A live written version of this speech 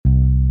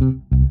A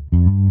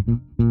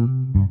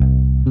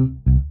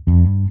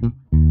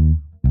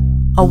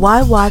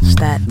Why Watch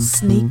That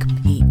sneak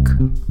peek.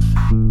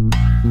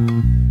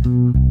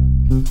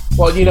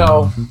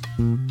 Well,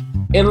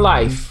 in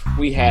life,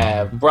 we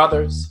have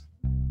brothers,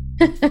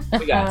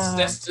 we got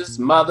sisters,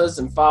 mothers,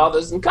 and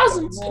fathers, and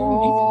cousins.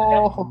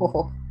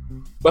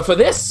 But for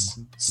this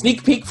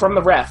sneak peek from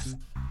the ref,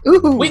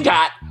 we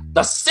got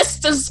the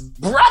Sisters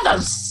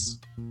Brothers.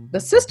 The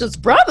Sisters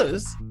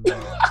Brothers?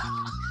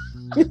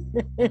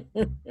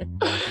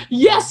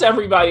 Yes,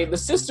 everybody. The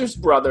Sisters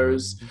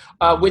Brothers,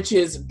 which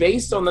is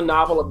based on the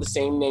novel of the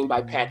same name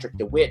by Patrick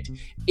DeWitt.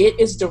 It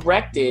is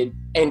directed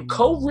and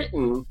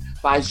co-written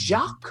by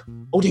Jacques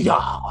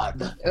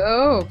Audiard.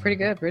 Oh, pretty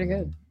good, pretty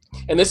good.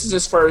 And this is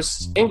his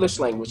first English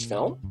language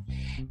film.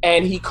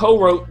 And he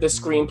co-wrote the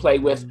screenplay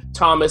with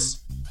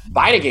Thomas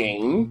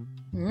Bidegain.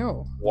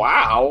 Oh.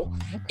 Wow.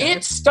 Okay.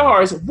 It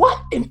stars,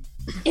 what an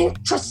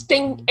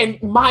interesting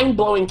and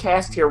mind-blowing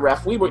cast here,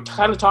 Ref. We were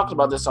kind of talking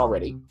about this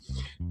already.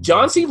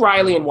 John C.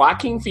 Reilly and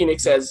Joaquin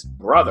Phoenix as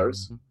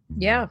brothers.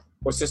 Yeah.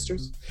 Or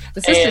sisters.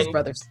 The Sisters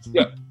Brothers.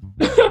 Yeah.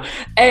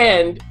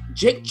 And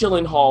Jake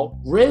Gyllenhaal,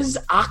 Riz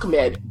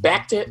Ahmed,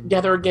 back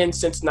together again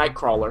since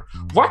Nightcrawler.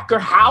 Rutger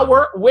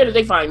Hauer, where did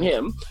they find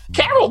him?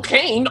 Carol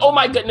Kane, oh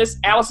my goodness,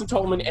 Alison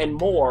Tolman, and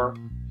more.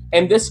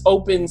 And this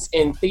opens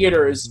in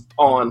theaters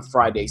on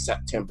Friday,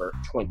 September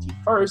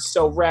 21st.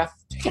 So, Ref,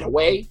 take it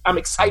away. I'm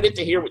excited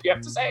to hear what you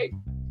have to say.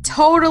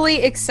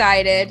 Totally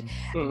excited.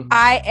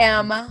 I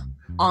am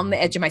on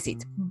the edge of my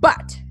seat.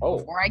 But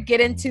before I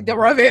get into the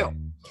review,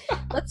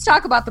 let's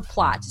talk about the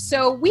plot.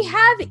 So we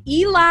have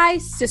Eli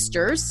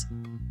sisters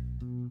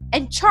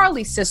and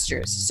Charlie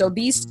sisters. So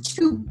these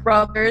two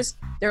brothers,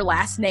 their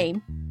last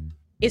name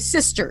is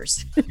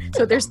Sisters.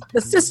 So there's the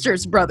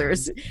Sisters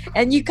Brothers.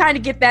 And you kind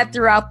of get that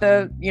throughout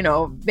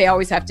they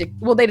always have to,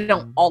 well, they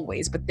don't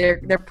always, but they're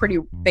pretty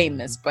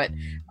famous, but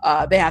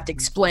they have to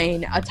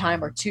explain a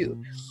time or two.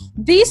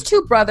 These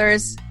two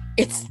brothers,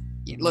 it's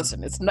in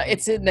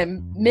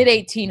the mid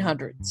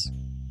 1800s.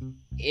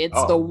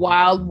 It's the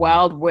wild,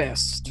 wild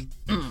west.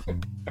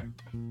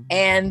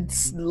 And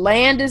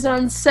land is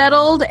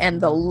unsettled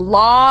and the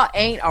law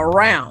ain't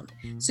around.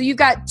 So you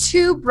got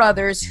two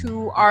brothers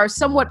who are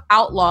somewhat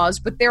outlaws,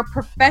 but they're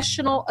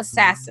professional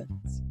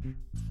assassins.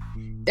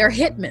 They're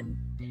hitmen.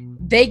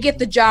 They get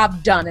the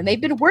job done. And they've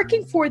been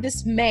working for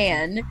this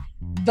man,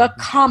 the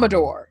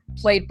Commodore,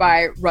 played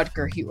by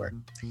Rutger Hauer.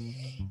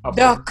 Okay.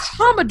 The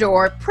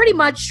Commodore pretty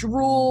much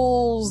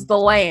rules the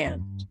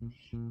land.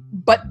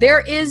 But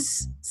there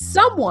is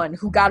someone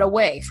who got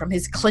away from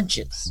his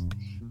clinches.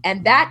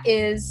 And that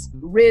is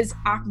Riz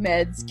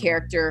Ahmed's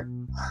character,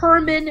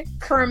 Herman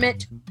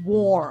Kermit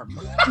Warm.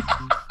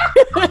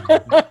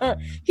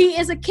 He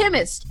is a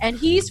chemist, and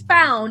he's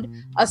found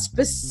a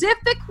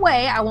specific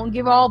way, I won't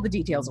give all the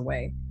details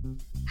away,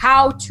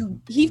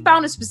 he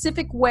found a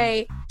specific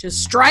way to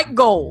strike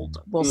gold,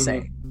 we'll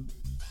say.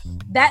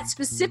 That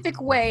specific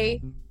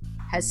way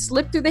has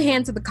slipped through the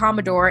hands of the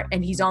Commodore,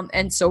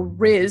 and so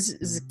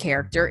Riz's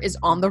character is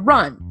on the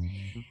run.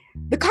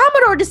 The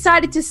Commodore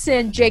decided to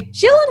send Jake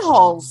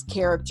Gyllenhaal's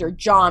character,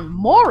 John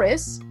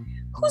Morris,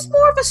 who's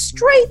more of a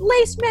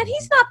straight-laced man.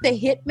 He's not the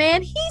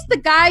hitman. He's the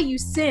guy you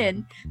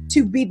send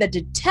to be the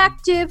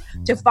detective,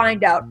 to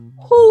find out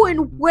who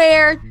and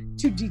where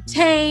to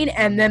detain,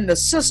 and then the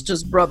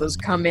Sisters Brothers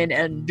come in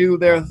and do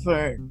their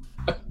thing.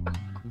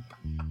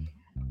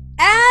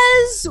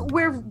 As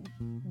we're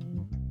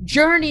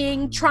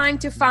journeying, trying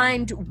to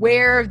find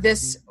where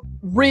this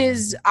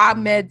Riz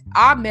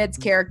Ahmed's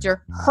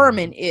character,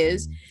 Herman,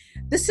 is,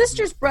 the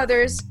Sisters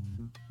Brothers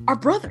are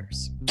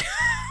brothers.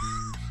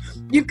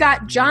 You've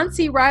got John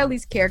C.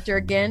 Reilly's character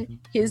again.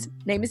 His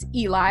name is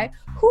Eli,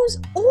 who's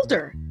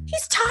older.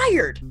 He's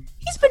tired.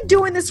 He's been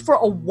doing this for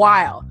a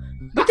while.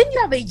 But then you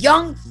have a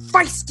young,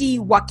 feisty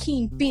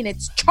Joaquin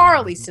Phoenix,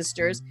 Charlie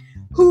sisters,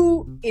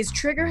 who is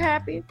trigger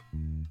happy,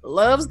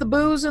 loves the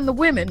booze and the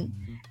women,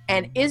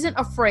 and isn't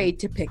afraid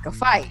to pick a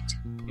fight.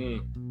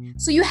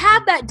 So you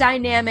have that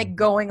dynamic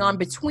going on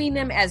between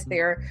them as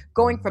they're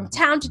going from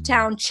town to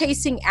town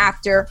chasing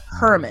after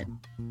Herman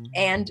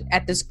and,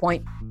 at this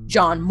point,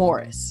 John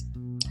Morris.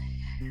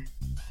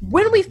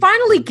 When we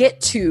finally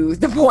get to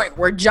the point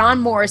where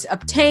John Morris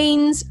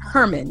obtains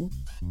Herman,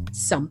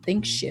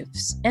 something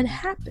shifts and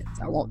happens.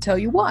 I won't tell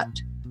you what.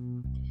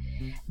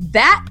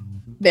 That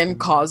then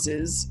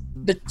causes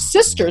the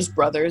Sisters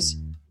Brothers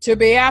to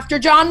be after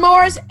John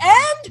Morris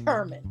and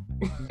Herman.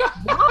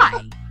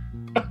 Why?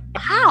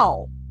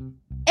 How?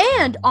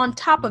 And on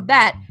top of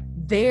that,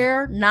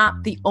 they're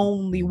not the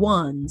only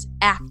ones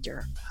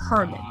after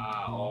Herman.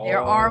 Wow.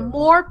 There are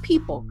more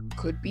people.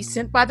 Could be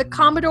sent by the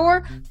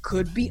Commodore,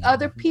 could be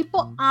other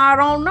people. I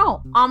don't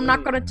know. I'm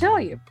not going to tell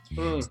you.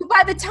 So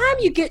by the time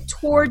you get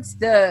towards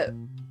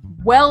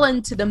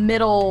into the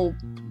middle,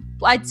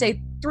 I'd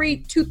say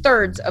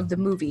 2/3 of the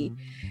movie,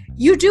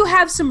 you do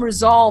have some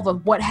resolve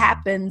of what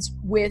happens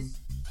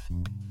with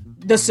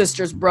the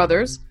Sisters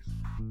Brothers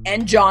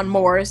and John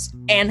Morris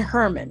and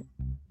Herman.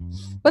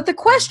 But the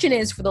question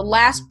is, for the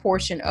last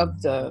portion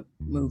of the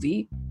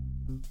movie,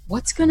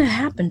 what's going to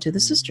happen to the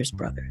Sisters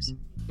Brothers?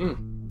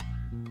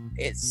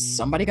 Is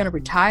somebody going to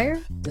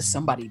retire? Does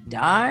somebody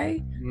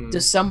die?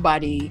 Does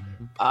somebody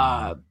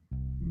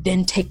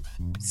then take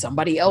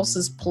somebody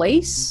else's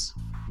place?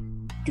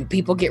 Do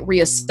people get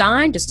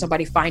reassigned? Does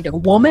somebody find a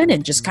woman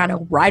and just kind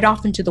of ride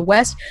off into the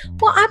West?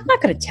 Well, I'm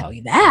not going to tell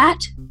you that.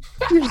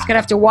 You're just going to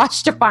have to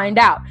watch to find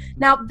out.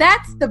 Now,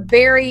 that's the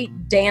very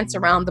dance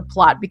around the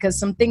plot, because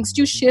some things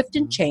do shift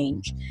and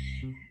change,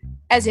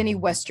 as any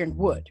Western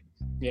would.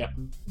 Yeah.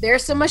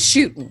 There's some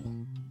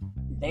shooting.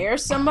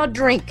 There's some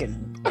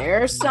drinking.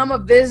 There's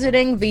some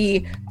visiting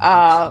the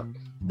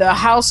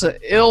house of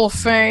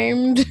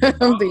ill-famed,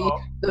 the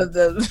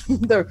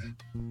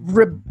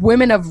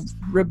women of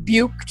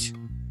rebuked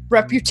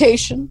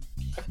reputation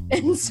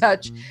and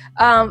such.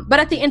 But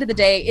at the end of the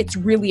day, it's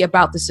really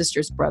about the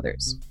Sisters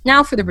Brothers.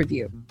 Now for the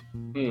review.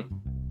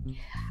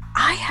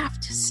 I have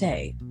to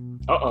say,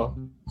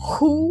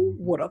 who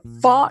would have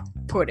thought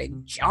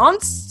putting John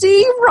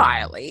C.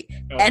 Reilly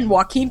and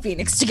Joaquin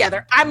Phoenix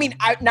together? I mean,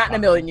 not in a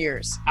million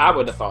years. I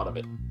would have thought of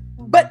it.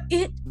 But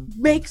it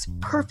makes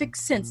perfect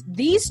sense.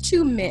 These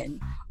two men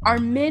are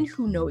men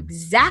who know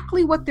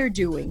exactly what they're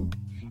doing,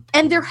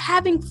 and they're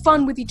having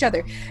fun with each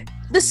other.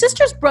 The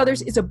Sisters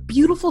Brothers is a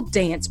beautiful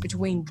dance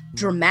between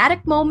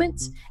dramatic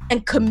moments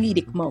and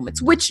comedic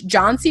moments, which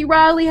John C.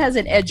 Reilly has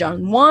an edge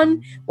on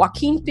one,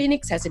 Joaquin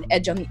Phoenix has an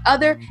edge on the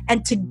other,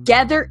 and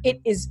together it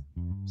is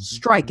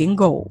striking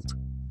gold.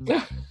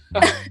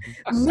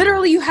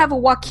 Literally, you have a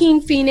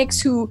Joaquin Phoenix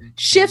who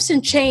shifts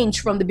and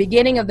changes from the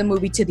beginning of the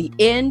movie to the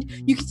end.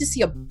 You get to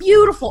see a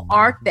beautiful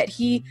arc that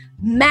he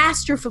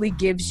masterfully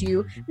gives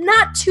you.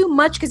 Not too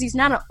much, because he's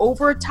not an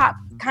over-top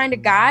kind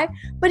of guy,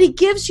 but he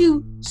gives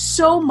you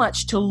so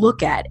much to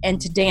look at and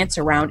to dance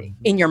around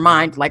in your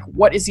mind. Like,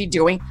 what is he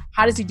doing?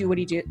 How does he do what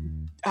he do?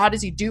 How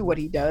does he do what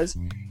he does?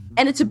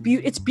 And it's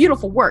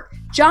beautiful work.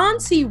 John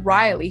C.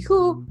 Reilly,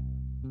 who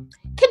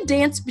can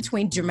dance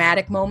between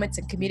dramatic moments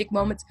and comedic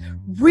moments,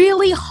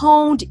 really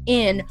honed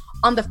in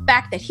on the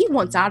fact that he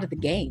wants out of the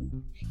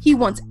game. He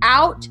wants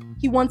out.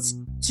 He wants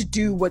to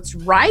do what's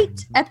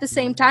right at the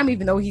same time,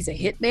 even though he's a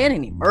hitman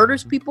and he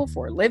murders people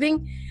for a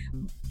living.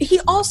 He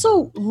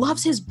also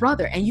loves his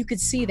brother, and you could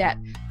see that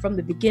from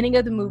the beginning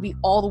of the movie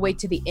all the way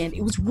to the end.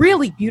 It was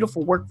really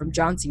beautiful work from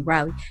John C.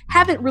 Reilly.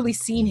 Haven't really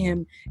seen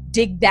him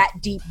dig that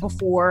deep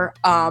before,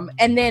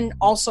 and then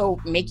also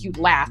make you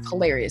laugh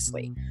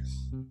hilariously.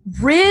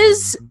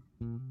 Riz,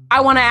 I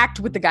want to act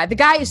with the guy. The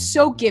guy is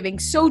so giving,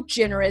 so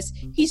generous.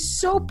 He's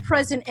so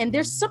present, and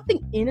there's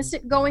something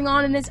innocent going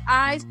on in his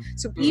eyes.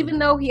 So even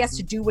though he has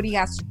to do what he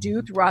has to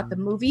do throughout the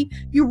movie,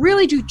 you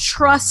really do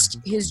trust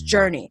his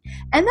journey.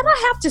 And then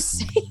I have to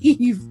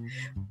save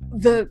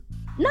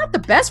not the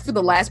best for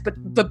the last, but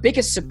the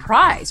biggest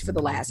surprise for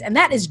the last. And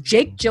that is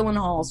Jake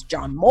Gyllenhaal's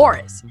John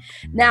Morris.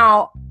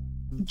 Now,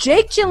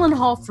 Jake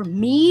Gyllenhaal, for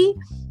me,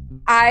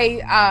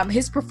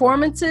 his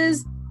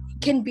performances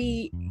can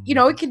be,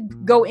 it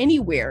could go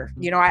anywhere.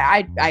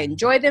 I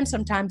enjoy them.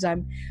 Sometimes I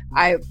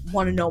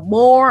want to know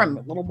more. I'm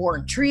a little more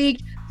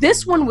intrigued.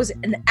 This one was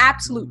an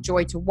absolute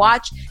joy to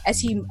watch as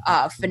he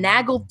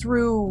finagled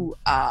through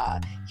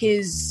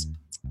his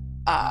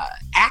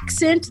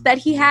accent that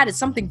he had. Is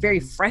something very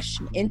fresh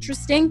and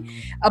interesting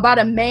about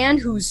a man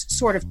who's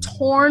sort of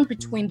torn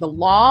between the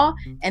law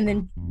and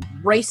then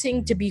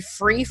racing to be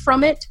free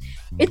from it.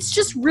 It's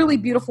just really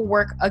beautiful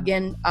work,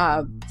 again,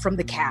 from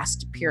the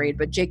cast, period.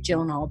 But Jake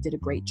Gyllenhaal did a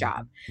great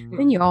job.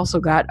 Then you also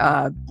got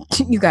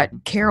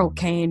Carol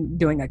Kane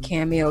doing a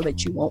cameo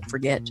that you won't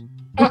forget.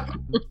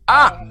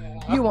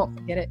 You won't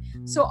forget it.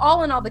 So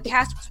all in all, the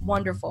cast was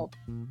wonderful.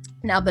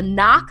 Now, the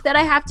knock that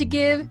I have to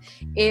give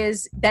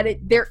is that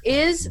there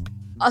is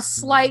a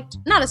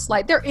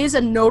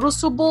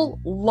noticeable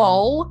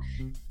lull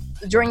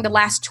during the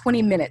last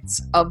 20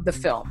 minutes of the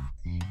film.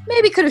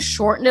 Maybe could have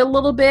shortened it a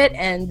little bit,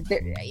 and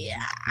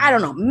I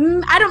don't know.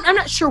 I'm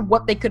not sure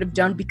what they could have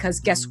done, because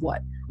guess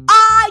what?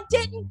 I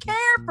didn't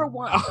care for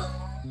one.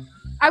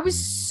 I was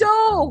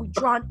so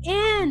drawn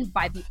in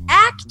by the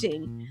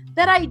acting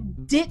that I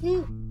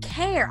didn't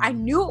care. I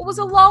knew it was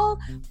a lull,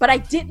 but I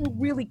didn't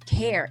really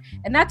care.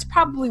 And that's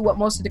probably what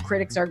most of the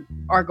critics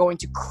are going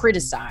to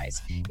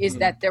criticize, is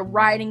that their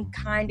writing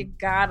kind of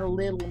got a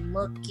little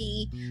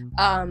mucky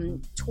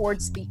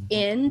towards the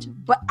end,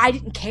 but I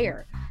didn't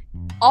care.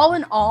 All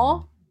in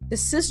all, The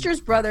Sisters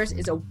Brothers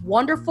is a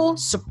wonderful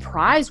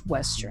surprise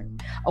Western,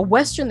 a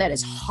Western that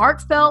is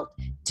heartfelt,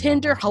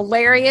 tender,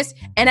 hilarious,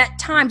 and at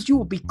times you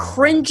will be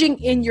cringing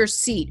in your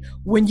seat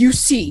when you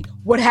see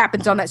what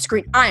happens on that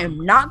screen. I am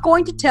not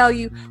going to tell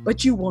you,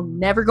 but you will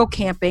never go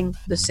camping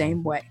the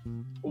same way.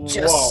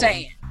 Just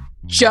saying.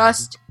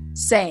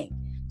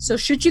 So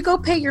should you go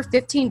pay your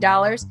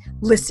 $15?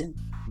 Listen,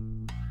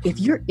 if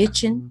you're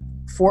itching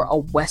for a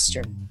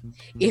Western,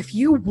 if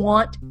you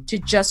want to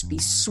just be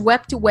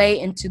swept away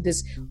into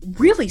this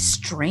really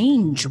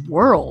strange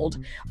world,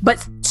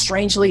 but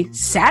strangely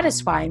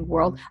satisfying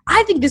world,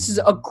 I think this is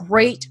a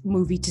great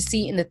movie to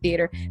see in the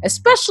theater,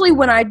 especially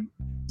when I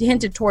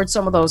hinted towards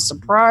some of those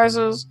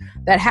surprises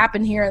that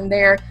happen here and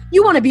there.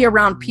 You want to be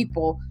around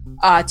people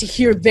to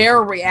hear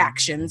their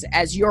reactions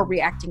as you're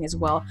reacting as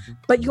well.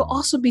 But you'll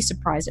also be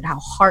surprised at how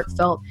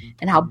heartfelt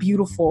and how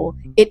beautiful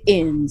it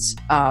ends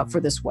for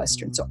this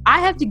Western. So I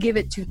have to give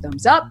it 2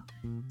 thumbs up.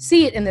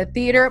 See it in the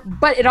theater,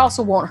 but it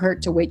also won't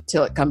hurt to wait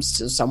till it comes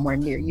to somewhere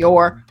near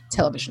your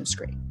television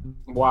screen.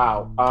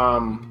 Wow.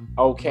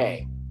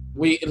 Okay.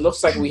 It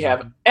looks like we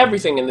have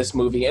everything in this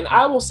movie. And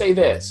I will say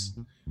this.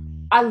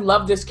 I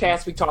love this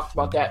cast. We talked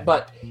about that.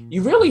 But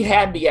you really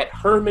had me at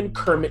Herman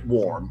Kermit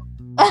Warm.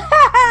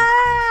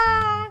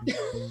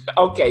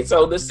 Okay,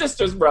 so The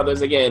Sisters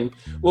Brothers, again,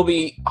 will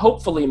be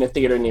hopefully in the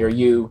theater near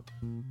you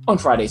on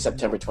Friday,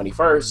 September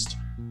 21st.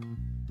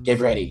 Get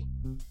ready